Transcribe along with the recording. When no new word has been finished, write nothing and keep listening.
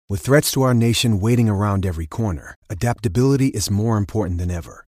With threats to our nation waiting around every corner, adaptability is more important than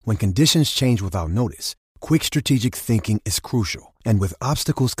ever. When conditions change without notice, quick strategic thinking is crucial. And with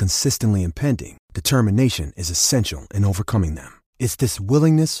obstacles consistently impending, determination is essential in overcoming them. It's this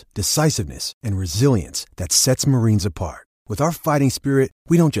willingness, decisiveness, and resilience that sets Marines apart. With our fighting spirit,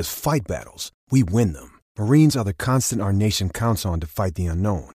 we don't just fight battles, we win them. Marines are the constant our nation counts on to fight the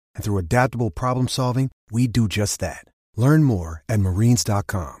unknown. And through adaptable problem solving, we do just that. Learn more at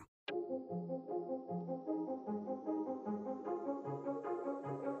marines.com.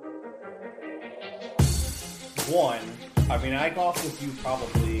 I mean, I golf with you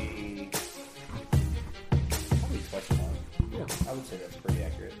probably twice a month. Yeah, I would say that's pretty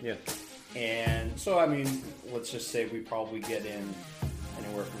accurate. Yeah. And so, I mean, let's just say we probably get in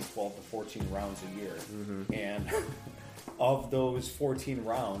anywhere from 12 to 14 rounds a year. Mm-hmm. And of those 14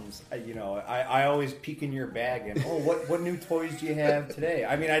 rounds, I always peek in your bag and, what new toys do you have today?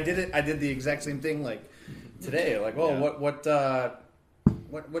 I mean, I did the exact same thing like today. Like, what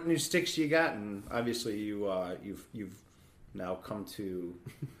new sticks you got? And obviously you've now come to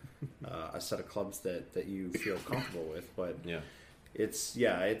a set of clubs that you feel comfortable with. But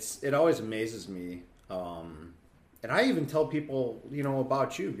it always amazes me. And I even tell people,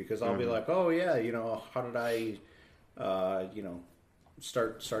 about you, because I'll be like, how did I,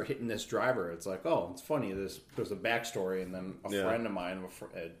 start hitting this driver? It's like, it's funny. There's a backstory, and then a friend of mine,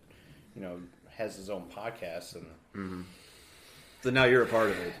 has his own podcast, and. Mm-hmm. So now you're a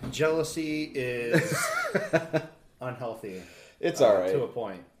part of it. Jealousy is unhealthy. It's all right. To a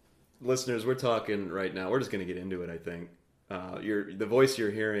point. Listeners, we're talking right now. We're just going to get into it, I think. The voice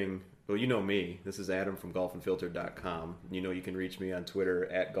you're hearing, well, you know me. This is Adam from golfunfiltered.com. You know you can reach me on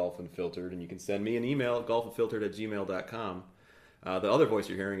Twitter at golfunfiltered, and you can send me an email at golfunfiltered@gmail.com. The other voice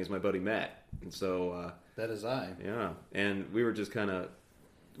you're hearing is my buddy Matt. And so... that is I. Yeah. And we were just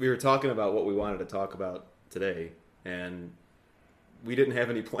we were talking about what we wanted to talk about today, and... we didn't have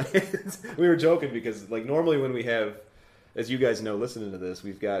any plans. We were joking because, normally when we have, as you guys know, listening to this,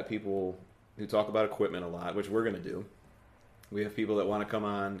 we've got people who talk about equipment a lot, which we're going to do. We have people that want to come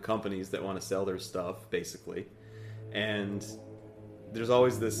on, companies that want to sell their stuff, basically. And there's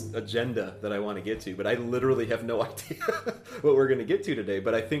always this agenda that I want to get to, but I literally have no idea what we're going to get to today.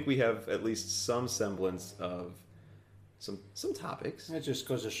 But I think we have at least some semblance of some topics. It just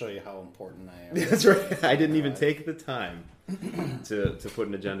goes to show you how important I am. That's right. I didn't even take the time to put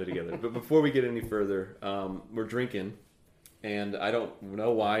an agenda together. But before we get any further, we're drinking, and I don't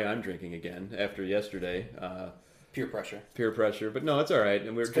know why I'm drinking again after yesterday. Peer pressure. But no, it's all right.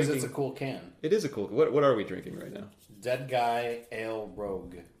 And we're because it's a cool can. It is a cool. What are we drinking right now? Dead Guy Ale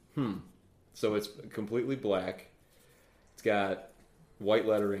Rogue. So it's completely black. It's got white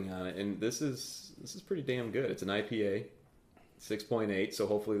lettering on it, and this is pretty damn good. It's an IPA, 6.8. So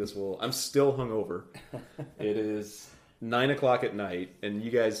hopefully this will. I'm still hungover. It is 9:00 at night, and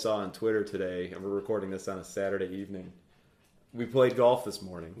you guys saw on Twitter today, and we're recording this on a Saturday evening. We played golf this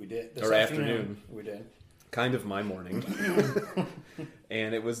morning. We did. Or afternoon. We did. Kind of my morning.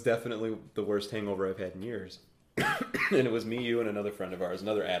 And it was definitely the worst hangover I've had in years. And it was me, you, and another friend of ours,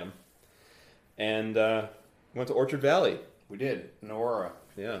 another Adam. And went to Orchard Valley. We did. In Aurora.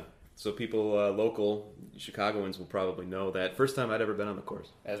 Yeah. So people, local Chicagoans will probably know that. First time I'd ever been on the course.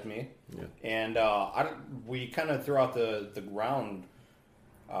 As me. Yeah. And we kind of throughout the ground,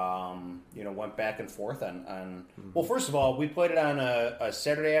 went back and forth on. Mm-hmm. Well, first of all, we played it on a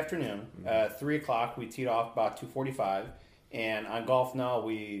Saturday afternoon, 3:00. We teed off about 2:45, and on Golf Now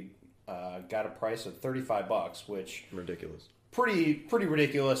we got a price of $35, which ridiculous. Pretty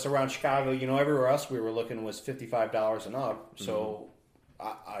ridiculous around Chicago. Everywhere else we were looking was $55 and up. Mm-hmm. So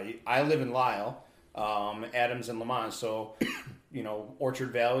I live in Lisle, Adams in Lamont. So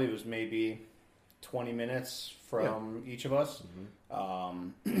Orchard Valley was maybe 20 minutes from each of us.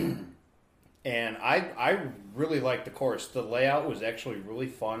 Mm-hmm. And I really liked the course. The layout was actually really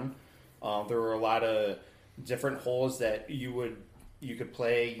fun. There were a lot of different holes that you could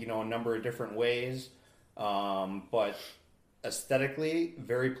play, a number of different ways. But aesthetically,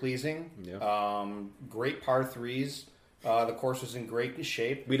 very pleasing. Yeah. Great par threes. The course was in great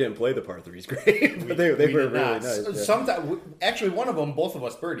shape. We didn't play the par threes great, but they were really nice. Yeah. Sometimes, actually, one of them, both of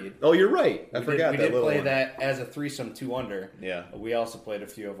us birdied. Oh, you're right. I forgot we that. We did play one. That as a threesome 2 under. Yeah. We also played a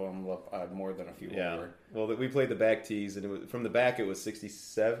few of them more than a few over. Well, we played the back tees, and from the back it was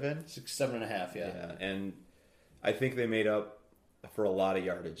 67? 67.5, yeah. Yeah, and I think they made up for a lot of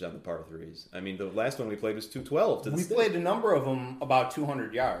yardage on the par threes. I mean, the last one we played was 212. We played a number of them about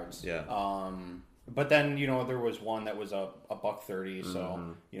 200 yards. Yeah. But then, there was one that was a $130,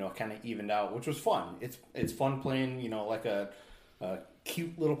 so, kind of evened out, which was fun. It's fun playing, like a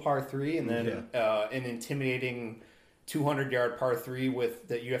cute little par 3, and then an intimidating 200-yard par 3 with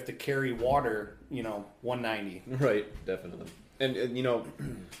that you have to carry water, 190. Right, definitely. And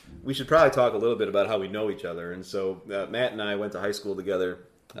we should probably talk a little bit about how we know each other. And so Matt and I went to high school together.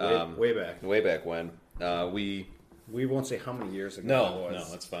 Way back. Way back when. We won't say how many years ago No,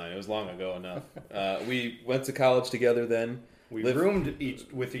 that's fine. It was long ago enough. We went to college together then. We roomed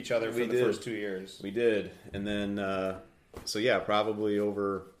with each other for the first 2 years. We did. And then, probably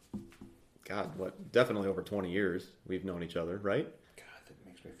over, definitely over 20 years we've known each other, right? God, that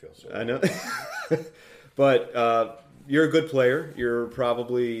makes me feel so I know. But you're a good player. You're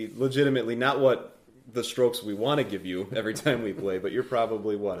probably legitimately not what the strokes we want to give you every time we play, but you're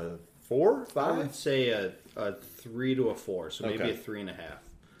probably, what, a 4, 5? I would say a 3 to a 4, so maybe a 3.5.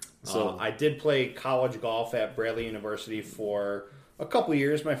 So I did play college golf at Bradley University for a couple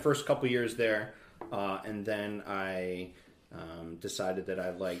years, my first couple years there, and then I decided that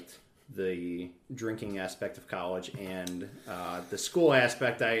I liked the drinking aspect of college, and the school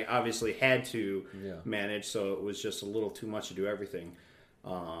aspect I obviously had to manage, so it was just a little too much to do everything.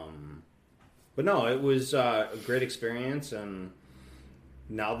 But no, it was a great experience, and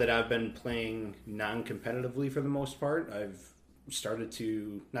now that I've been playing non-competitively for the most part, I've I've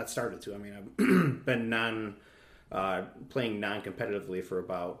been playing non-competitively for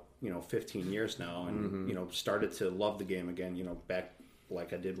about 15 years now, and started to love the game again, back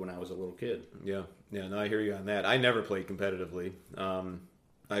like I did when I was a little kid. No, I hear you on that. I never played competitively.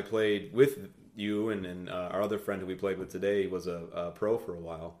 I played with you, and our other friend who we played with today was a pro for a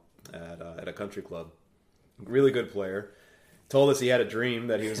while at a country club. Really good player. Told us he had a dream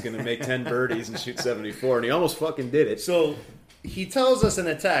that he was going to make 10 birdies and shoot 74, and he almost fucking did it. So he tells us in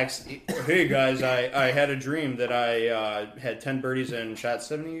a text, "Hey guys, I had a dream that I had 10 birdies and shot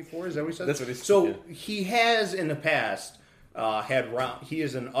 74." Is that what he said? That's what he said. So he has in the past he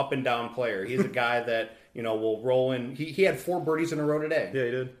is an up and down player. He's a guy that will roll in. He had 4 birdies in a row today. Yeah,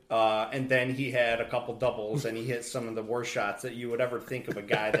 he did. And then he had a couple doubles, and he hit some of the worst shots that you would ever think of a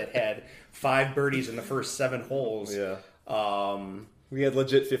guy that had 5 birdies in the first 7 holes. Yeah. We had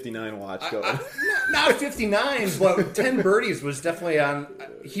legit 59 watch going. Not 59, but 10 birdies was definitely on.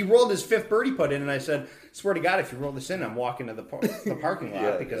 He rolled his 5th birdie putt in, and I said, "Swear to God, if you roll this in, I'm walking to the parking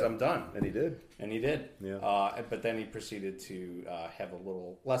lot because I'm done." And he did. Yeah. But then he proceeded to have a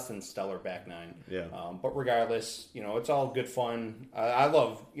little less than stellar back nine. Yeah. But regardless, it's all good fun. I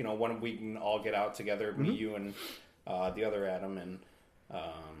love, when we can all get out together, me, you, and the other Adam, and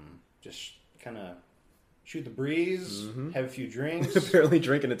just kind of shoot the breeze, have a few drinks. Apparently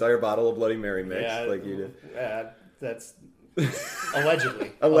drink an entire bottle of Bloody Mary mix like you did. That's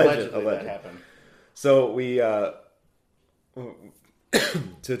allegedly. Allegedly that happened. So we,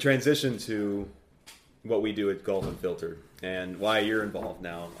 to transition to what we do at Golf Unfiltered and why you're involved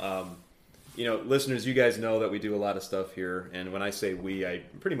now. Listeners, you guys know that we do a lot of stuff here, and when I say we, I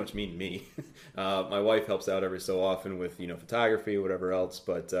pretty much mean me. My wife helps out every so often with, photography or whatever else,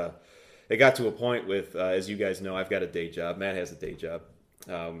 but it got to a point with, as you guys know, I've got a day job. Matt has a day job.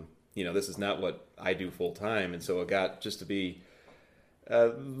 This is not what I do full time, and so it got just to be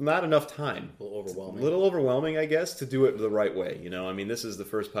not enough time. A little overwhelming, I guess, to do it the right way. This is the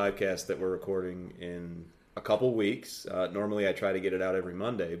first podcast that we're recording in a couple weeks. Normally I try to get it out every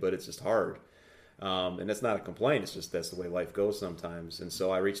Monday, but it's just hard. And that's not a complaint. It's just that's the way life goes sometimes. And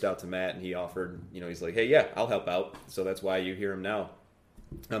so I reached out to Matt, and he offered, he's like, "Hey, yeah, I'll help out." So that's why you hear him now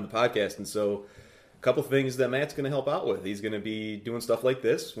on the podcast. And so a couple things that Matt's going to help out with. He's going to be doing stuff like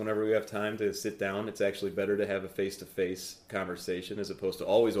this whenever we have time to sit down. It's actually better to have a face-to-face conversation as opposed to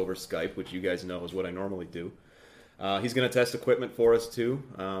always over Skype, which you guys know is what I normally do. He's going to test equipment for us too.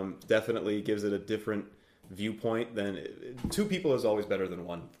 Definitely gives it a different viewpoint than 2 people is always better than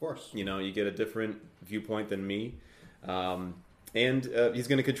 1. Of course. You get a different viewpoint than me. And he's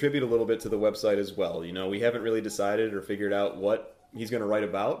going to contribute a little bit to the website as well. We haven't really decided or figured out what he's going to write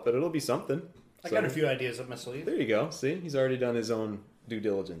about, but it'll be something. I got a few ideas up my sleeve. There you go. See, he's already done his own due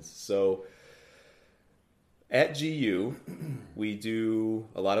diligence. So at GU, we do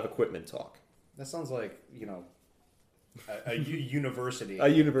a lot of equipment talk. That sounds like, a university. A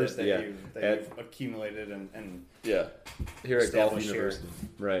university, that you've accumulated and yeah, here at Golf University.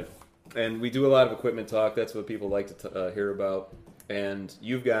 Right. And we do a lot of equipment talk. That's what people like to hear about. And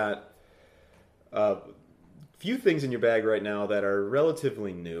you've got few things in your bag right now that are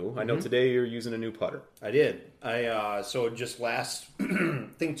relatively new. I know today you're using a new putter. I did. So just last, I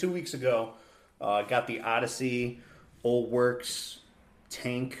think 2 weeks ago, got the Odyssey Old Works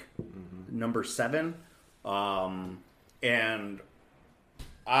Tank number 7, and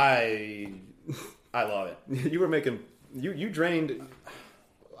I love it. You were making You drained,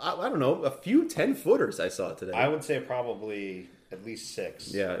 I don't know, a few 10-footers I saw today. I would say probably at least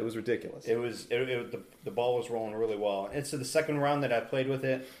 6. Yeah, it was ridiculous. The ball was rolling really well. It's the second round that I played with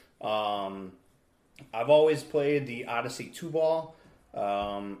it. I've always played the Odyssey 2 ball,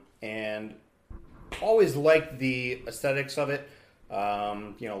 and always liked the aesthetics of it,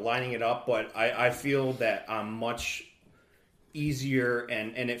 lining it up, but I feel that I'm much easier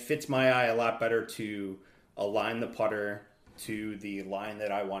and it fits my eye a lot better to align the putter to the line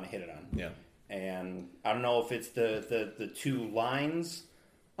that I want to hit it on. Yeah. And I don't know if it's the 2 lines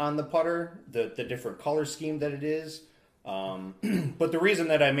on the putter, the different color scheme that it is. But the reason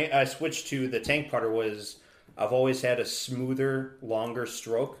that I switched to the tank putter was I've always had a smoother, longer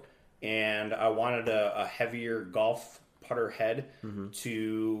stroke, and I wanted a heavier golf putter head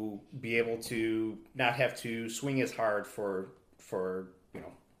to be able to not have to swing as hard for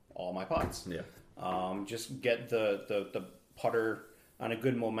all my putts. Yeah. Just get the putter on a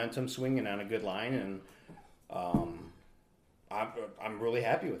good momentum swing and on a good line, and I'm really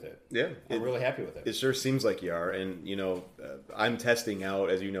happy with it. Yeah, I'm really happy with it. It sure seems like you are, and I'm testing out,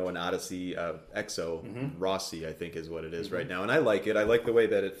 as you know, an Odyssey Exo Rossi, I think is what it is right now, and I like it. I like the way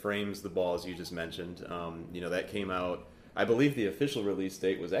that it frames the ball, as you just mentioned. That came out. I believe the official release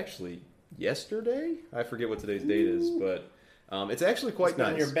date was actually yesterday. I forget what today's date is, but it's actually quite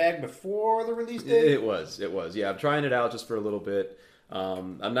nice. In your bag before the release date? It was. Yeah, I'm trying it out just for a little bit.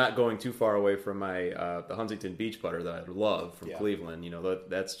 I'm not going too far away from my the Huntington Beach putter that I love from Cleveland.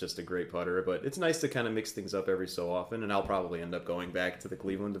 That's just a great putter, but it's nice to kind of mix things up every so often, and I'll probably end up going back to the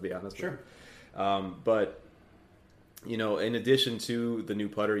Cleveland, to be honest. Sure. But in addition to the new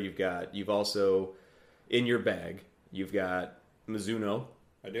putter, you've also in your bag you've got Mizuno.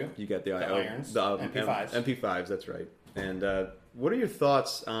 I do. You got the irons, the MP5s. MP5s, that's right. And what are your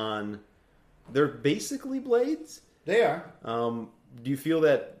thoughts on? They're basically blades. They are. Do you feel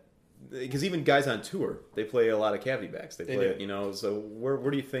that, because even guys on tour, they play a lot of cavity backs. They play, do. So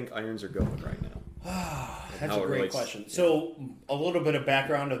where do you think irons are going right now? That's a great question. Yeah. So a little bit of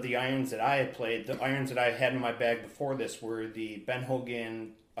background of the irons that I had played. The irons that I had in my bag before this were the Ben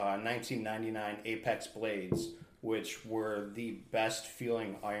Hogan 1999 Apex blades, which were the best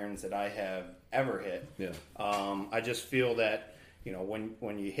feeling irons that I have ever hit. Yeah. I just feel that,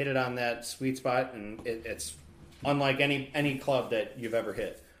 when you hit it on that sweet spot, and it's unlike any club that you've ever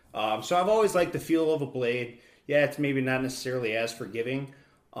hit. So I've always liked the feel of a blade. Yeah, it's maybe not necessarily as forgiving,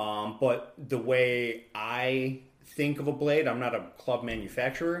 but the way I think of a blade, I'm not a club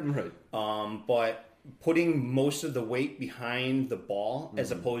manufacturer, right? But putting most of the weight behind the ball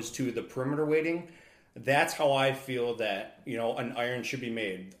as opposed to the perimeter weighting, that's how I feel that an iron should be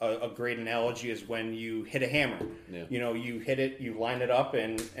made. A great analogy is when you hit a hammer. Yeah. You hit it, you line it up,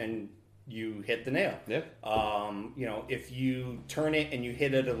 and you hit the nail. Yeah. If you turn it and you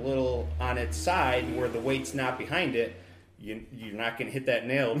hit it a little on its side where the weight's not behind it, you're not going to hit that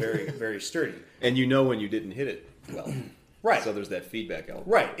nail very, very sturdy. And when you didn't hit it well. Right. So there's that feedback element.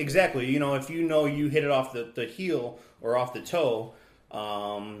 Right, exactly. If you hit it off the heel or off the toe,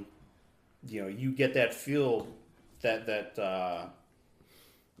 you get that feel that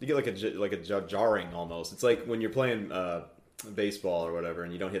you get like a jarring almost. It's like when you're playing baseball or whatever,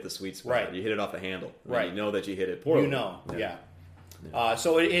 and you don't hit the sweet spot. Right. You hit it off the handle. Right. You know that you hit it poorly. Yeah.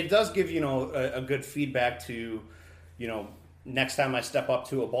 So it does give a good feedback to, next time I step up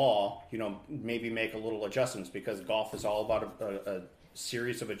to a ball, maybe make a little adjustments, because golf is all about a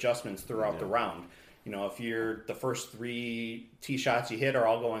series of adjustments throughout the round. If the first 3 tee shots you hit are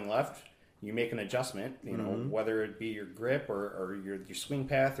all going left, you make an adjustment, whether it be your grip or your swing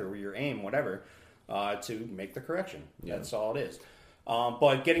path or your aim, whatever, to make the correction. Yeah. That's all it is.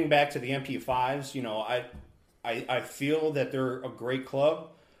 But getting back to the MP5s, I feel that they're a great club.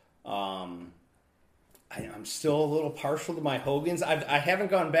 I'm still a little partial to my Hogans. I haven't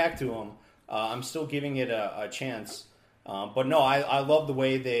gone back to them. I'm still giving it a chance. But no, I love the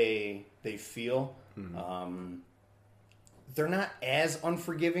way they feel. Mm-hmm. They're not as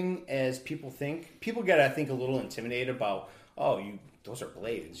unforgiving as people think. People get, I think, a little intimidated about, those are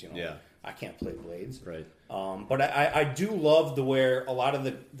blades. Yeah. I can't play blades. Right. But I do love where a lot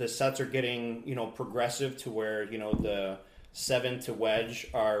of the sets are getting, progressive to where, the 7 to wedge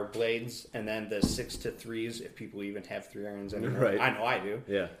are blades, and then the 6 to 3s, if people even have 3 irons anymore, right. I know I do.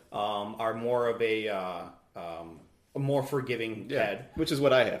 Yeah. Are more of a more forgiving head. Which is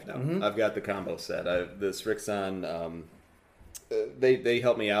what I have now. Mm-hmm. I've got the combo set. The Srixon they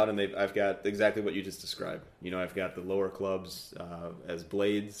help me out, and I've got exactly what you just described. I've got the lower clubs as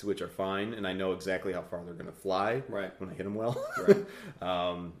blades, which are fine, and I know exactly how far they're going to fly when I hit them well. Right.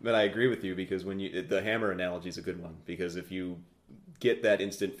 But I agree with you, because the hammer analogy is a good one, because if you get that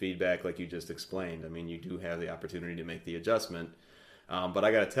instant feedback like you just explained, I mean, you do have the opportunity to make the adjustment. But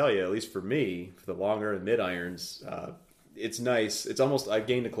I got to tell you, at least for me, for the longer and mid irons, it's nice. It's almost, I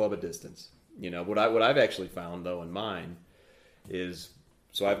gained a club at distance. What I've actually found though in mine is,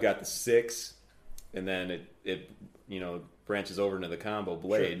 so I've got the 6, and then it branches over into the combo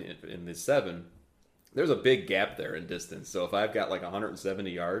blade in the 7. There's a big gap there in distance. So if I've got like 170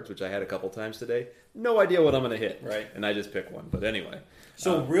 yards, which I had a couple times today, no idea what I'm going to hit. Right. And I just pick one. But anyway.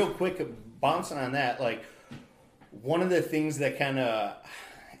 So real quick, bouncing on that, like one of the things that kind of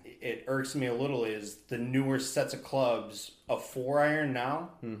it irks me a little is the newer sets of clubs. A 4-iron now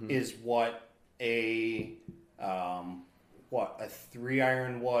is what a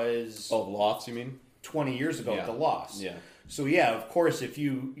 3-iron was. Oh, lofts, you mean? 20 years ago at the lofts. Yeah. So yeah, of course, if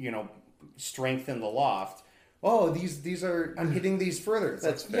you strengthen the loft, these are, I'm hitting these further. It's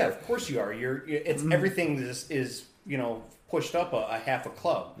That's like, fair. yeah, of course you are. It's everything is pushed up a half a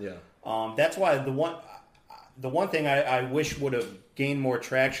club. Yeah. That's why the one thing I wish would have gained more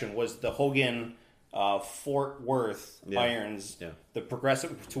traction was the Hogan Fort Worth irons, the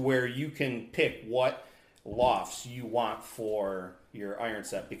progressive, to where you can pick what lofts you want for your iron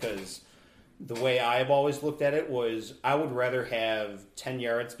set, because the way I've always looked at it was I would rather have 10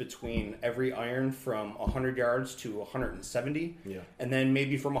 yards between every iron from 100 yards to 170, and then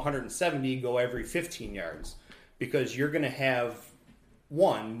maybe from 170 go every 15 yards, because you're going to have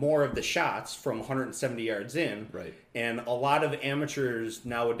more of the shots from 170 yards in. Right. And a lot of amateurs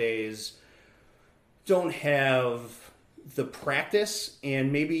nowadays don't have the practice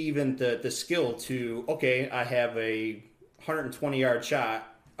and maybe even the skill to, okay, I have a 120-yard shot.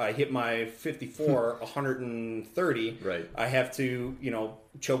 I hit my 54, 130. Right. I have to,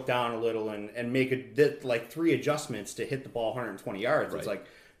 choke down a little and make like 3 adjustments to hit the ball 120 yards. Right. It's like,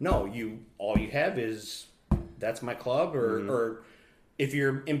 no, all you have is, that's my club, or if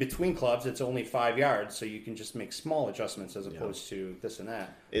you're in between clubs, it's only 5 yards, so you can just make small adjustments as opposed to this and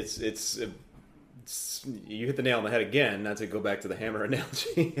that. It's you hit the nail on the head again. Not to go back to the hammer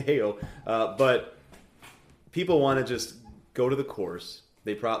analogy, but people want to just go to the course.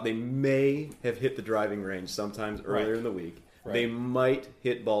 They may have hit the driving range sometimes earlier in the week. Right. They might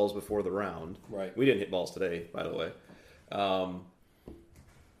hit balls before the round. Right. We didn't hit balls today, by the way. And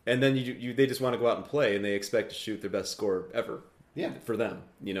then they just want to go out and play, and they expect to shoot their best score ever. Yeah. For them,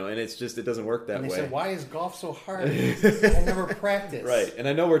 and it's just, it doesn't work that way. And they said, why is golf so hard? I never practiced. Right. And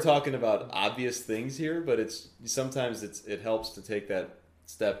I know we're talking about obvious things here, but sometimes it helps to take that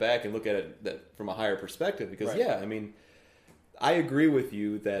step back and look at it from a higher perspective, because I agree with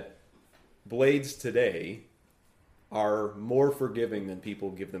you that blades today are more forgiving than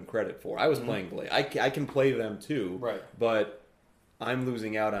people give them credit for. I was playing blade. I can play them too. Right. But I'm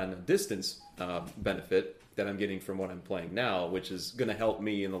losing out on a distance benefit that I'm getting from what I'm playing now, which is going to help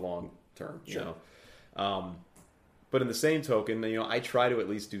me in the long term. Sure. But in the same token, I try to at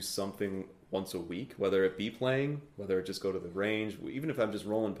least do something once a week, whether it be playing, whether it just go to the range, even if I'm just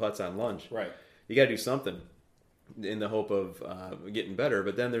rolling putts on lunch. Right. You got to do something in the hope of getting better.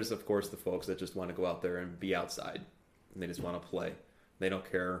 But then there's, of course, the folks that just want to go out there and be outside, and they just want to play. They don't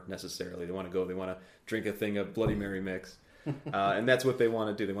care necessarily. They want to go. They want to drink a thing of Bloody Mary mix. And that's what they want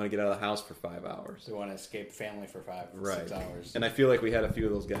to do. They want to get out of the house for 5 hours. They want to escape family for 6 hours. And I feel like we had a few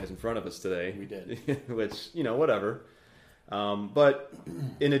of those guys in front of us today. We did. Which, whatever. But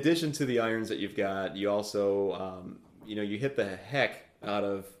in addition to the irons that you've got, you also, you hit the heck out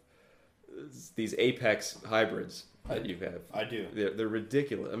of these Apex hybrids that you have. I do. They're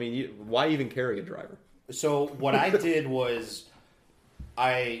ridiculous. I mean, why even carry a driver? So what I did was,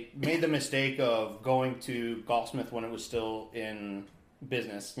 I made the mistake of going to Golfsmith when it was still in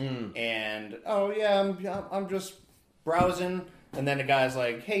business, and I'm just browsing, and then the guy's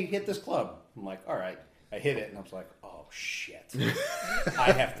like, "Hey, hit this club." I'm like, "All right." I hit it, and I was like, "Oh shit,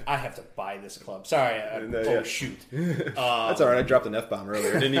 I have to buy this club." Sorry, shoot. That's all right. I dropped an F-bomb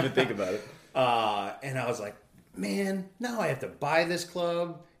earlier. I didn't even think about it. And I was like, "Man, now I have to buy this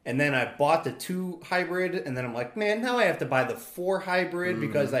club." And then I bought the 2 hybrid, and then I'm like, man, now I have to buy the 4 hybrid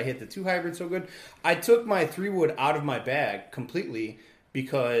because I hit the 2 hybrid so good. I took my 3-wood out of my bag completely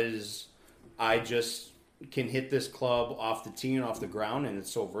because I just can hit this club off the tee and off the ground, and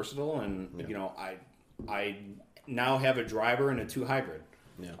it's so versatile. And I now have a driver and a 2 hybrid.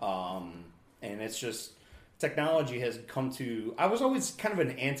 Yeah. And it's just, technology has come to. I was always kind of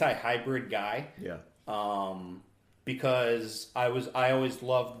an anti-hybrid guy. Yeah. because I always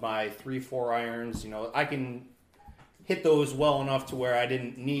loved my 3-4 irons. I can hit those well enough to where I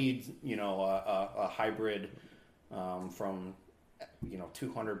didn't need a hybrid from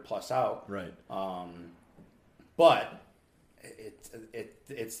 200 plus out. Right. But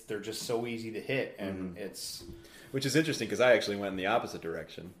they're just so easy to hit, and it's which is interesting because I actually went in the opposite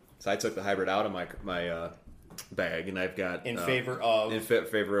direction. So I took the hybrid out of my bag, and I've got in favor of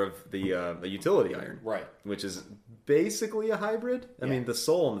the utility iron, right? Which is basically a hybrid. I mean, the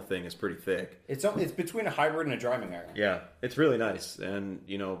sole on the thing is pretty thick. It's between a hybrid and a driving iron. Yeah, it's really nice, and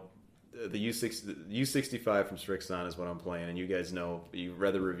the U65 from Strixon is what I'm playing, and you guys know you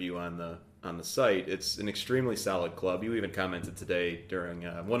read the review on the site. It's an extremely solid club. You even commented today during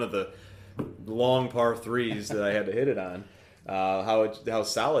one of the long par threes that I had to hit it on. How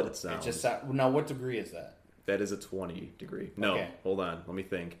solid it sounds. Now, what degree is that? That is a 20 degree. No, okay. Hold on. Let me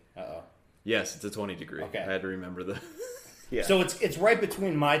think. Uh-oh. Yes, it's a 20 degree. Okay. I had to remember the... Yeah. So it's right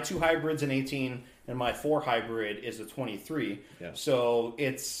between my 2 hybrids in 18 and my 4 hybrid is a 23. Yeah. So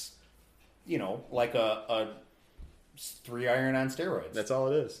it's, like a 3 iron on steroids. That's all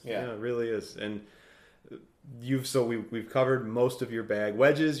it is. Yeah. It really is. And we've covered most of your bag.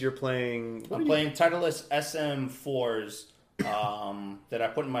 Wedges, you're playing... I'm playing Titleist SM4s that I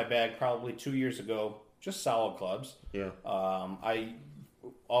put in my bag probably 2 years ago. Just solid clubs. Yeah. I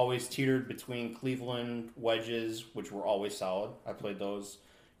always teetered between Cleveland wedges, which were always solid. I played those,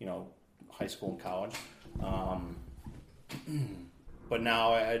 high school and college. But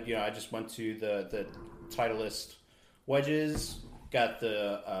now I just went to the Titleist wedges. Got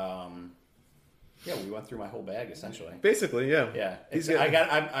the we went through my whole bag essentially. Basically, yeah. Yeah,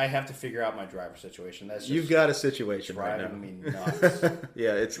 I have to figure out my driver situation. That's just you've got a situation right now. Driving me nuts.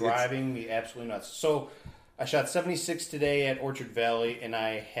 Yeah, it's driving me absolutely nuts. So I shot 76 today at Orchard Valley, and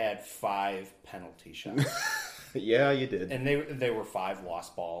I had 5 penalty shots. Yeah, you did. And they were 5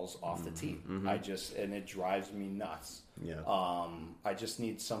 lost balls off the tee. And it drives me nuts. Yeah. I just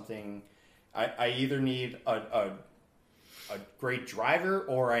need something. I either need a great driver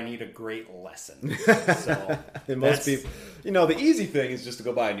or I need a great lesson. So and most people, the easy thing is just to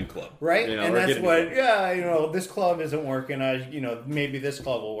go buy a new club, right? And that's what, this club isn't working. Maybe this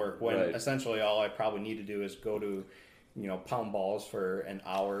club will work. When essentially all I probably need to do is go to, pound balls for an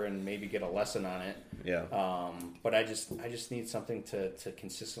hour and maybe get a lesson on it. Yeah. But I just need something to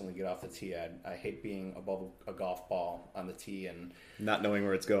consistently get off the tee. I hate being above a golf ball on the tee and not knowing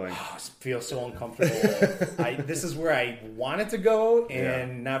where it's going. I feel so uncomfortable. This is where I want it to go,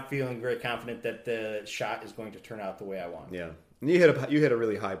 and not feeling very confident that the shot is going to turn out the way I want. Yeah. And you hit a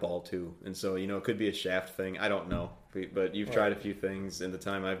really high ball too, and so it could be a shaft thing. I don't know, but you've tried a few things in the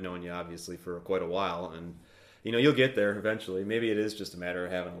time I've known you, obviously for quite a while, and you'll get there eventually. Maybe it is just a matter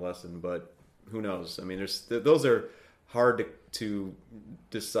of having a lesson, but who knows? I mean, those are hard to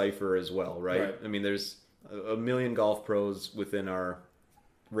decipher as well, right? I mean, there's a million golf pros within our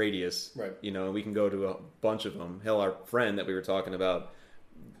radius, right? And we can go to a bunch of them. Hell, our friend that we were talking about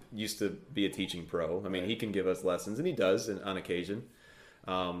used to be a teaching pro. I mean, he can give us lessons, and he does on occasion.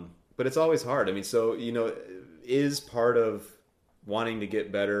 But it's always hard. I mean, so is part of wanting to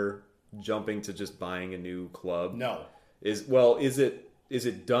get better jumping to just buying a new club? No. Is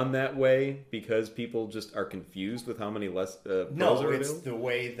it done that way because people just are confused with how many less pros are it's available? the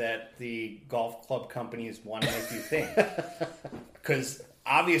way that the golf club companies want to make you think. Because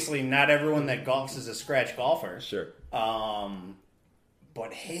obviously not everyone that golfs is a scratch golfer. Sure.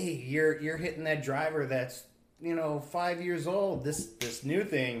 But hey, you're hitting that driver that's 5 years old. This new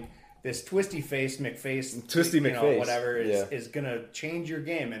thing, this twisty McFace, whatever is gonna change your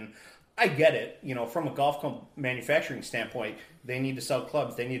game. And I get it. From a golf manufacturing standpoint, they need to sell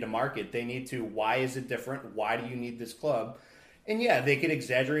clubs. They need to market. They need to. Why is it different? Why do you need this club? And yeah, they could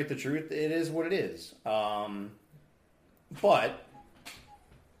exaggerate the truth. It is what it is. But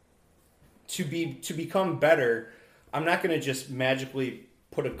to become better, I'm not going to just magically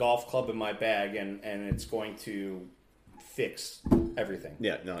put a golf club in my bag and it's going to fix everything.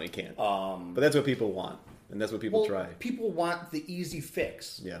 Yeah, no, it can't. But that's what people want, and that's what people try. People want the easy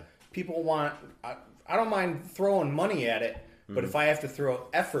fix. Yeah. People want. I don't mind throwing money at it, but if I have to throw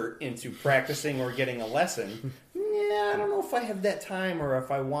effort into practicing or getting a lesson, I don't know if I have that time or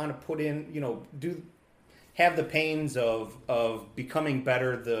if I want to put in, have the pains of becoming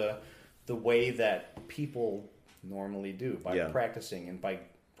better the way that people normally do by practicing and by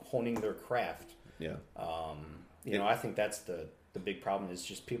honing their craft. Yeah. I think that's the big problem is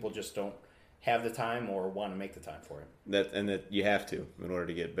just people just don't have the time or want to make the time for it. That you have to in order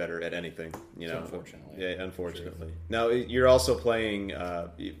to get better at anything. Unfortunately. Yeah, unfortunately. Now you're also playing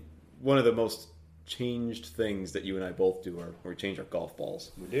one of the most changed things that you and I both do, or we change our golf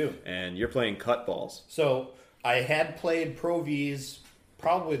balls. We do. And you're playing cut balls. So I had played Pro Vs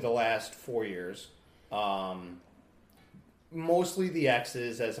probably the last 4 years. Mostly the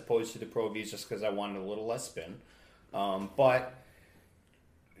X's as opposed to the Pro Vs just because I wanted a little less spin. But,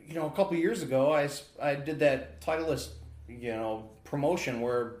 a couple years ago, I did that Titleist, promotion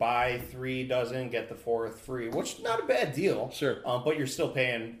where buy 3 dozen, get the 4th free, which is not a bad deal. Sure. But you're still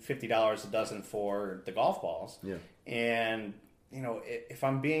paying $50 a dozen for the golf balls. Yeah. And, if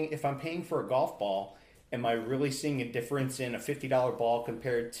I'm paying for a golf ball, am I really seeing a difference in a $50 ball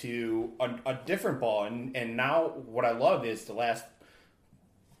compared to a different ball? And now what I love is the last,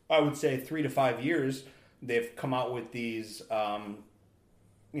 I would say 3 to 5 years, they've come out with these,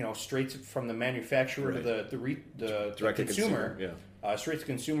 straight from the manufacturer Right. to the Direct to consumer. Yeah. Straight to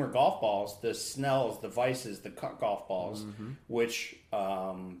consumer golf balls, the Snells, the Vices, the cut golf balls, which,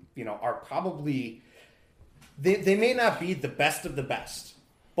 are probably, they may not be the best of the best,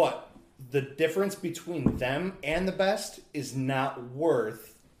 but the difference between them and the best is not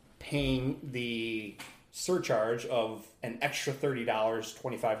worth paying the surcharge of an extra $30,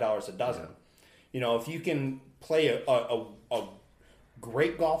 $25 a dozen. Yeah. If you can play a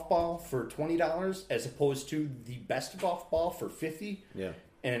great golf ball for $20 as opposed to the best golf ball for $50, Yeah.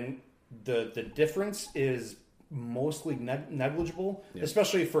 and the difference is mostly negligible,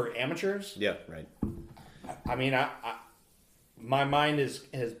 especially for amateurs. Yeah, right. I mean, my mind has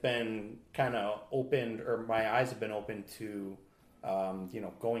been kind of opened, or my eyes have been open to,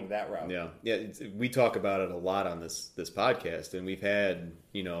 going that route. Yeah. We talk about it a lot on this podcast, and we've had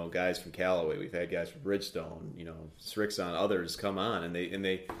guys from Callaway, we've had guys from Bridgestone, Srixon, others come on, and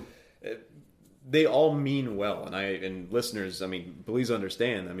they all mean well, and listeners, I mean, please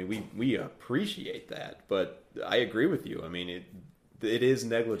understand. I mean, we appreciate that, but I agree with you. I mean, it is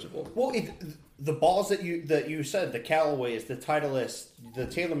negligible. Well, the balls that you said, the Callaways, the Titleists, the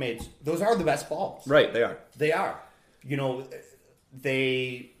TaylorMades, those are the best balls. Right, they are. They are.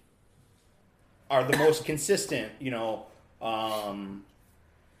 They are the most consistent. They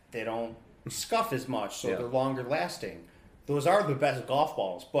don't scuff as much, so they're longer lasting. Those are the best golf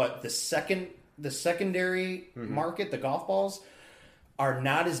balls. But the secondary market, the golf balls, are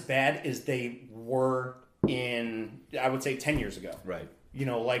not as bad as they were in, I would say, 10 years ago. Right.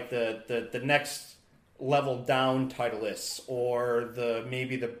 Like the next level down Titleists, or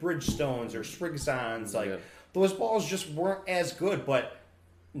maybe the Bridgestones or Srixons, those balls just weren't as good. But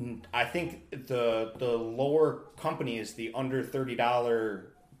I think the lower companies, the under $30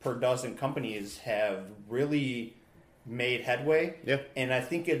 per dozen companies, have really made headway. Yeah. And I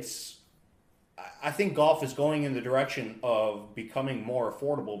think golf is going in the direction of becoming more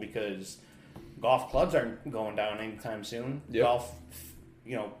affordable because golf clubs aren't going down anytime soon. Yep. Golf,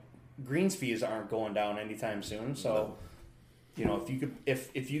 greens fees aren't going down anytime soon. So,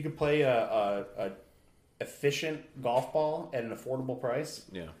 if you could play a efficient golf ball at an affordable price,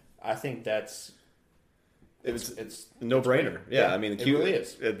 I think it's a no-brainer. Yeah, I mean, it really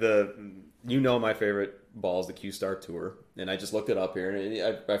is. My favorite ball is the Q-Star Tour, and I just looked it up here,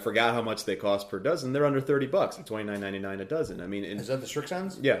 and I forgot how much they cost per dozen. They're under $30, like $29.99 a dozen. I mean, is that the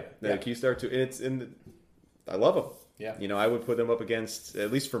Srixons? Yeah, the Q-Star Tour. I love them. Yeah. I would put them up against,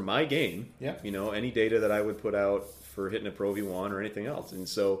 at least for my game. Yeah. Any data that I would put out for hitting a Pro V1 or anything else, and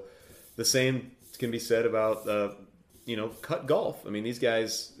so the same can be said about cut golf. I mean, these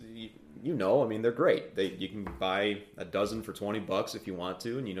guys, I mean, they're great. You can buy a dozen for $20 if you want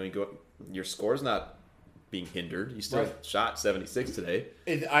to, and your score's not being hindered. You still shot 76 today.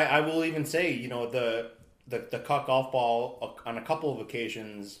 I will even say, the cut golf ball on a couple of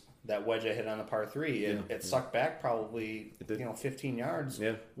occasions, that wedge I hit on the par 3, it sucked back probably 15 yards,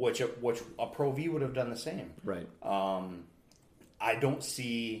 which a Pro V would have done the same. Right. I don't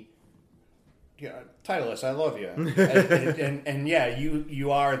see. Titleist, I love you, and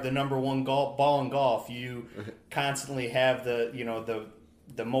you are the number one ball in golf. You constantly have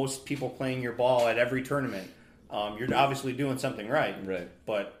the most people playing your ball at every tournament. You're obviously doing something right,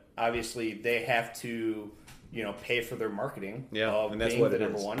 but obviously they have to pay for their marketing. And that's being what the it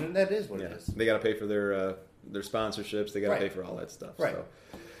number is. one, and that is what it is. They got to pay for their sponsorships. They got to Right. pay for all that stuff. Right. So,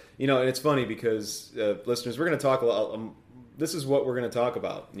 and it's funny because listeners, we're going to talk a lot. This is what we're going to talk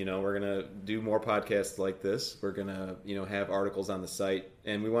about. We're going to do more podcasts like this. We're going to, have articles on the site,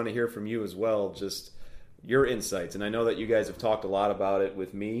 and we want to hear from you as well, just your insights. And I know that you guys have talked a lot about it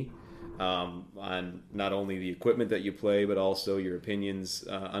with me on not only the equipment that you play, but also your opinions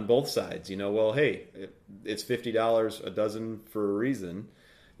on both sides. Hey, it's $50 a dozen for a reason.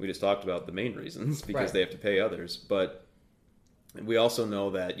 We just talked about the main reasons because they have to pay others. But we also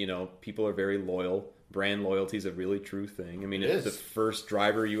know that, people are very loyal. Brand loyalty is a really true thing. I mean, it's the first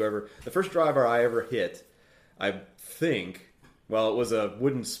driver I ever hit, I think, well, it was a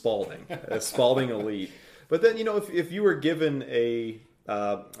wooden Spalding, a Spalding Elite. But then, if you were given a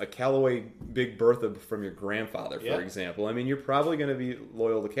Callaway Big Bertha from your grandfather, for example, I mean, you're probably going to be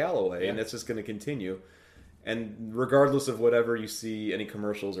loyal to Callaway, and that's just going to continue. And regardless of whatever you see, any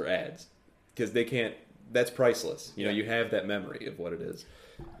commercials or ads, because that's priceless. You have that memory of what it is.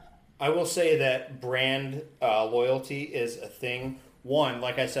 I will say that brand loyalty is a thing. One,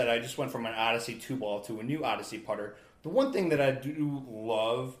 like I said, I just went from an Odyssey 2-ball to a new Odyssey putter. The one thing that I do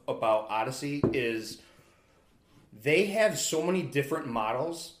love about Odyssey is they have so many different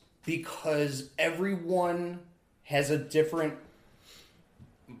models because everyone has a different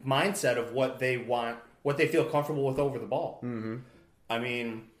mindset of what they want, what they feel comfortable with over the ball. Mm-hmm. I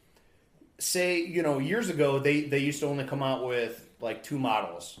mean, say, years ago, they used to only come out with like 2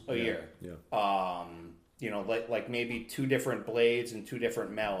 models a year. Yeah. Like maybe 2 different blades and 2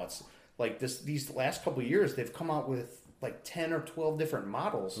 different mallets. Like these last couple of years, they've come out with like 10 or 12 different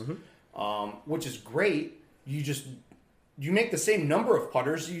models, which is great. You make the same number of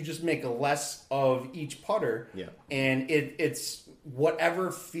putters, you just make less of each putter. Yeah. And it's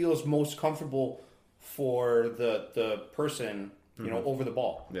whatever feels most comfortable for the person, over the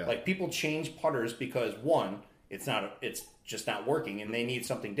ball. Yeah. Like people change putters because one, it's just not working and they need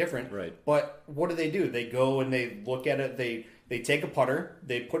something different. Right. But what do? They go and they look at it, they take a putter,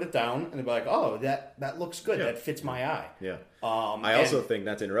 they put it down, and they're like, oh, that looks good. Yeah. That fits my eye. Yeah. I also think,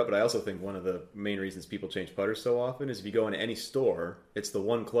 not to interrupt, but I also think one of the main reasons people change putters so often is if you go into any store, it's the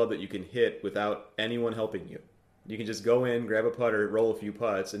one club that you can hit without anyone helping you. You can just go in, grab a putter, roll a few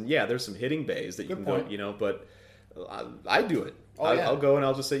putts, and there's some hitting bays that you can go, but I do it. I'll go and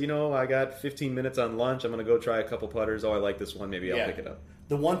I'll just say, I got 15 minutes on lunch. I'm going to go try a couple putters. Oh, I like this one. Maybe I'll pick it up.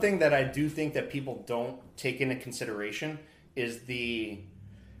 The one thing that I do think that people don't take into consideration is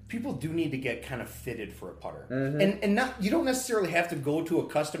people do need to get kind of fitted for a putter. Mm-hmm. And you don't necessarily have to go to a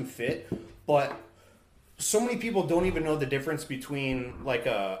custom fit, but so many people don't even know the difference between like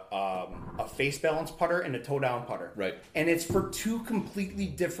a face balance putter and a toe down putter. Right. And it's for 2 completely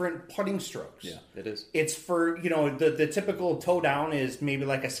different putting strokes. Yeah, it is. It's for, the typical toe down is maybe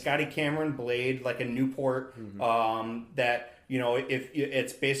like a Scotty Cameron blade, like a Newport, that, if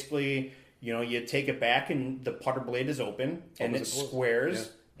it's basically, you take it back and the putter blade is open and it squares.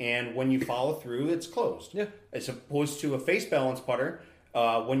 Yeah. And when you follow through, it's closed. Yeah. As opposed to a face balance putter,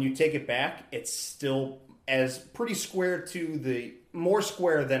 when you take it back, it's still as pretty square more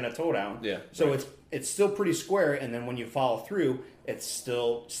square than a toe down. Yeah. So it's still pretty square, and then when you follow through, it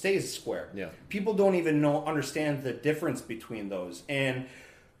still stays square. Yeah. People don't even understand the difference between those. And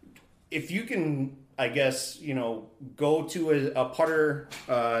if you can, I guess, go to a putter,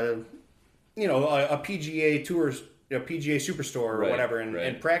 a PGA Tour, a PGA Superstore or whatever,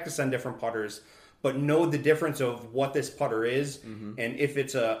 and practice on different putters, but know the difference of what this putter is and if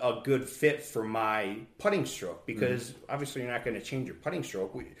it's a good fit for my putting stroke. Because obviously you're not going to change your putting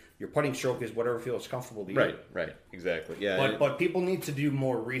stroke. Your putting stroke is whatever feels comfortable to you. Right, exactly. Yeah. But people need to do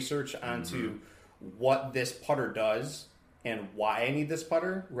more research onto what this putter does and why I need this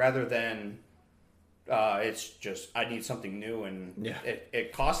putter, rather than it's just I need something new, and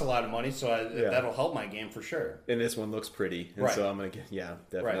it costs a lot of money, so that'll help my game for sure. And this one looks pretty, and so I'm gonna get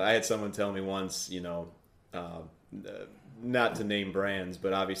definitely. Right. I had someone tell me once, not to name brands,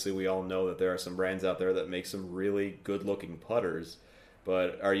 but obviously we all know that there are some brands out there that make some really good looking putters.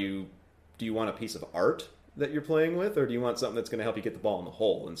 But do you want a piece of art that you're playing with, or do you want something that's going to help you get the ball in the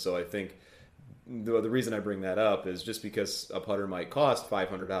hole? And so I think the reason I bring that up is just because a putter might cost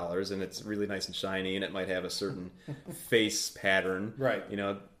 $500 and it's really nice and shiny and it might have a certain face pattern. Right.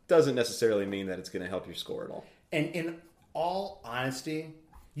 Doesn't necessarily mean that it's going to help your score at all. And in all honesty,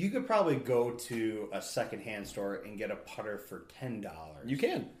 you could probably go to a secondhand store and get a putter for $10. You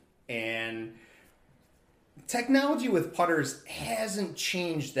can. And technology with putters hasn't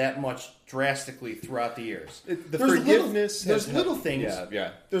changed that much drastically throughout the years. There's little things.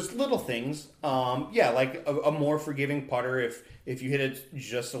 Yeah. There's little things. Like a more forgiving putter, if you hit it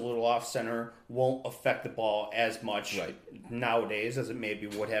just a little off center, won't affect the ball as much nowadays as it maybe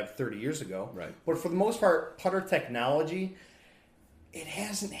would have 30 years ago. Right. But for the most part, putter technology, it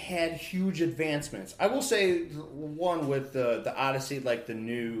hasn't had huge advancements. I will say one with the Odyssey, like the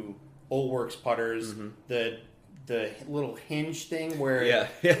new Olworks putters, the little hinge thing where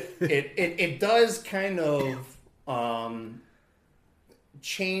it does kind of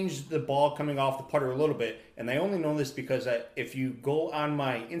change the ball coming off the putter a little bit, and I only know this because if you go on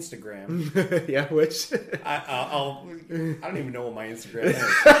my Instagram, yeah, which I don't even know what my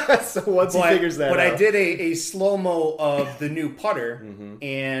Instagram is. So once he figures that out, I did a slow mo of the new putter,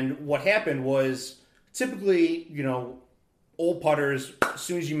 and what happened was typically, old putters, as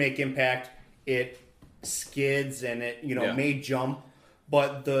soon as you make impact, it skids and it may jump,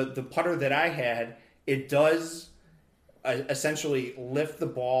 but the putter that I had, it does essentially lift the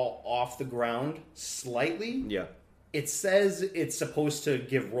ball off the ground slightly. Yeah. It says it's supposed to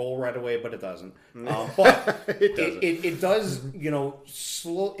give roll right away, but it doesn't. But it does,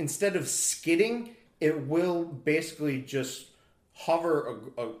 slow. Instead of skidding, it will basically just hover,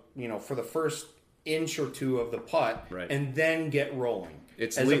 for the first inch or two of the putt, right, and then get rolling.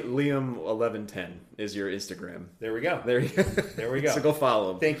 It's Liam1110 is your Instagram. There we go. There we go. So go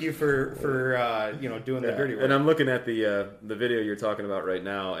follow him. Thank you for doing the dirty work. And I'm looking at the video you're talking about right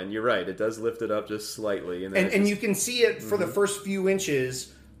now, and you're right. It does lift it up just slightly, and you can see it for the first few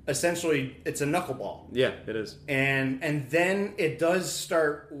inches. Essentially, it's a knuckleball. Yeah, it is. And then it does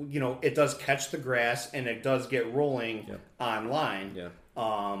start. It does catch the grass and it does get rolling online. Yeah.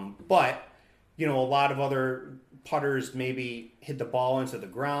 But a lot of other putters maybe hit the ball into the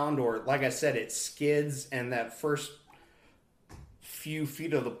ground, or like I said, it skids, and that first few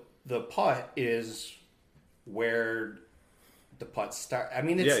feet of the putt is where the putt starts. I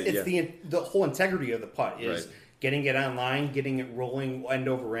mean, it's the whole integrity of the putt is getting it online, getting it rolling end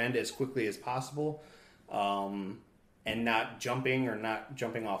over end as quickly as possible, and not jumping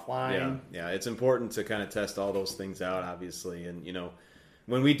offline. Yeah, it's important to kind of test all those things out, obviously, and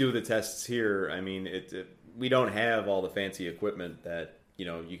when we do the tests here, I mean, we don't have all the fancy equipment that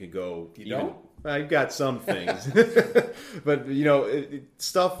you can go. Don't? I've got some things, but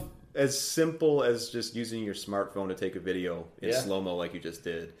stuff as simple as just using your smartphone to take a video in slow mo, like you just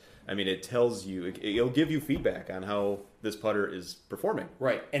did. I mean, it tells you, it'll give you feedback on how this putter is performing.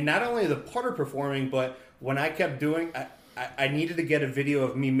 Right, and not only the putter performing, but when I kept doing. I needed to get a video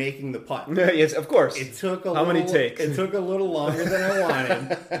of me making the putt. Yes, of course. It took many takes? It took a little longer than I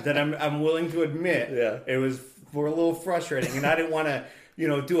wanted. That I'm willing to admit. Yeah. It was a little frustrating, and I didn't want to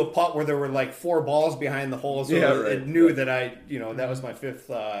do a putt where there were like 4 balls behind the hole, so it knew that that was my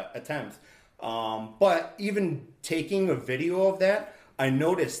 5th attempt. But even taking a video of that, I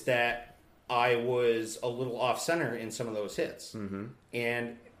noticed that I was a little off center in some of those hits,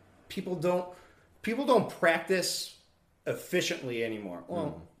 and people don't practice efficiently anymore.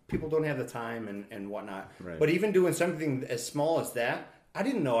 Well, people don't have the time and whatnot. Right. But even doing something as small as that, I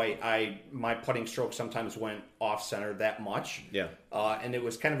didn't know my putting stroke sometimes went off center that much. Yeah. And it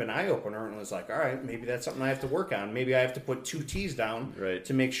was kind of an eye opener, and it was like, all right, maybe that's something I have to work on. Maybe I have to put 2 tees down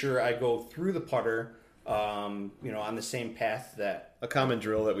to make sure I go through the putter, on the same path that. A common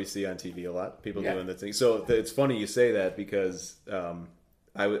drill that we see on TV a lot. People doing the thing. So it's funny you say that because.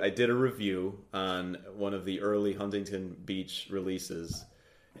 I did a review on one of the early Huntington Beach releases,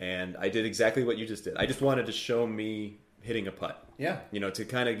 and I did exactly what you just did. I just wanted to show me hitting a putt. Yeah. To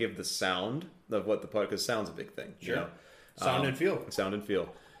kind of give the sound of what the putt, because sound's a big thing. Sure. Sound and feel. Sound and feel.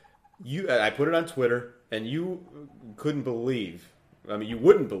 I put it on Twitter, and you couldn't believe, you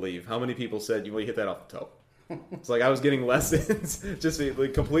wouldn't believe how many people said, you hit that off the toe. It's like I was getting lessons just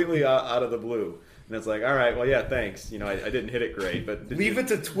completely out of the blue. And it's like, all right, well, yeah, thanks. I didn't hit it great, but leave it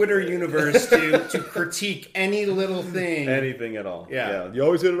to Twitter universe to critique any little thing, anything at all. Yeah. You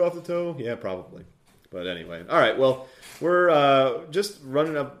always hit it off the toe. Yeah, probably. But anyway, all right. Well, we're just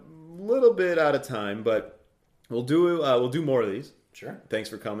running a little bit out of time, but we'll do more of these. Sure. Thanks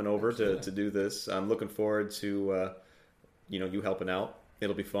for coming over to do this. I'm looking forward to you helping out.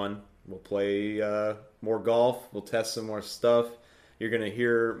 It'll be fun. We'll play more golf. We'll test some more stuff. You're going to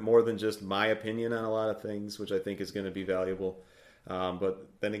hear more than just my opinion on a lot of things, which I think is going to be valuable. But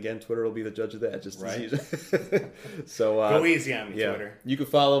then again, Twitter will be the judge of that. Just right. So go easy on me, Twitter. You can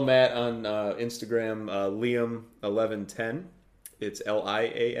follow Matt on Instagram, Liam1110. It's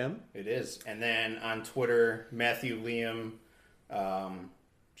Liam. It is, and then on Twitter, Matthew Liam.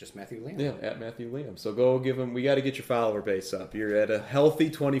 Just Matthew Liam. Yeah, at Matthew Liam. So go give him. We got to get your follower base up. You're at a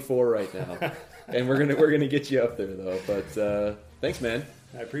healthy 24 right now, and we're gonna get you up there though. But thanks, man.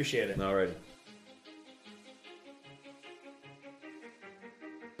 I appreciate it. All righty.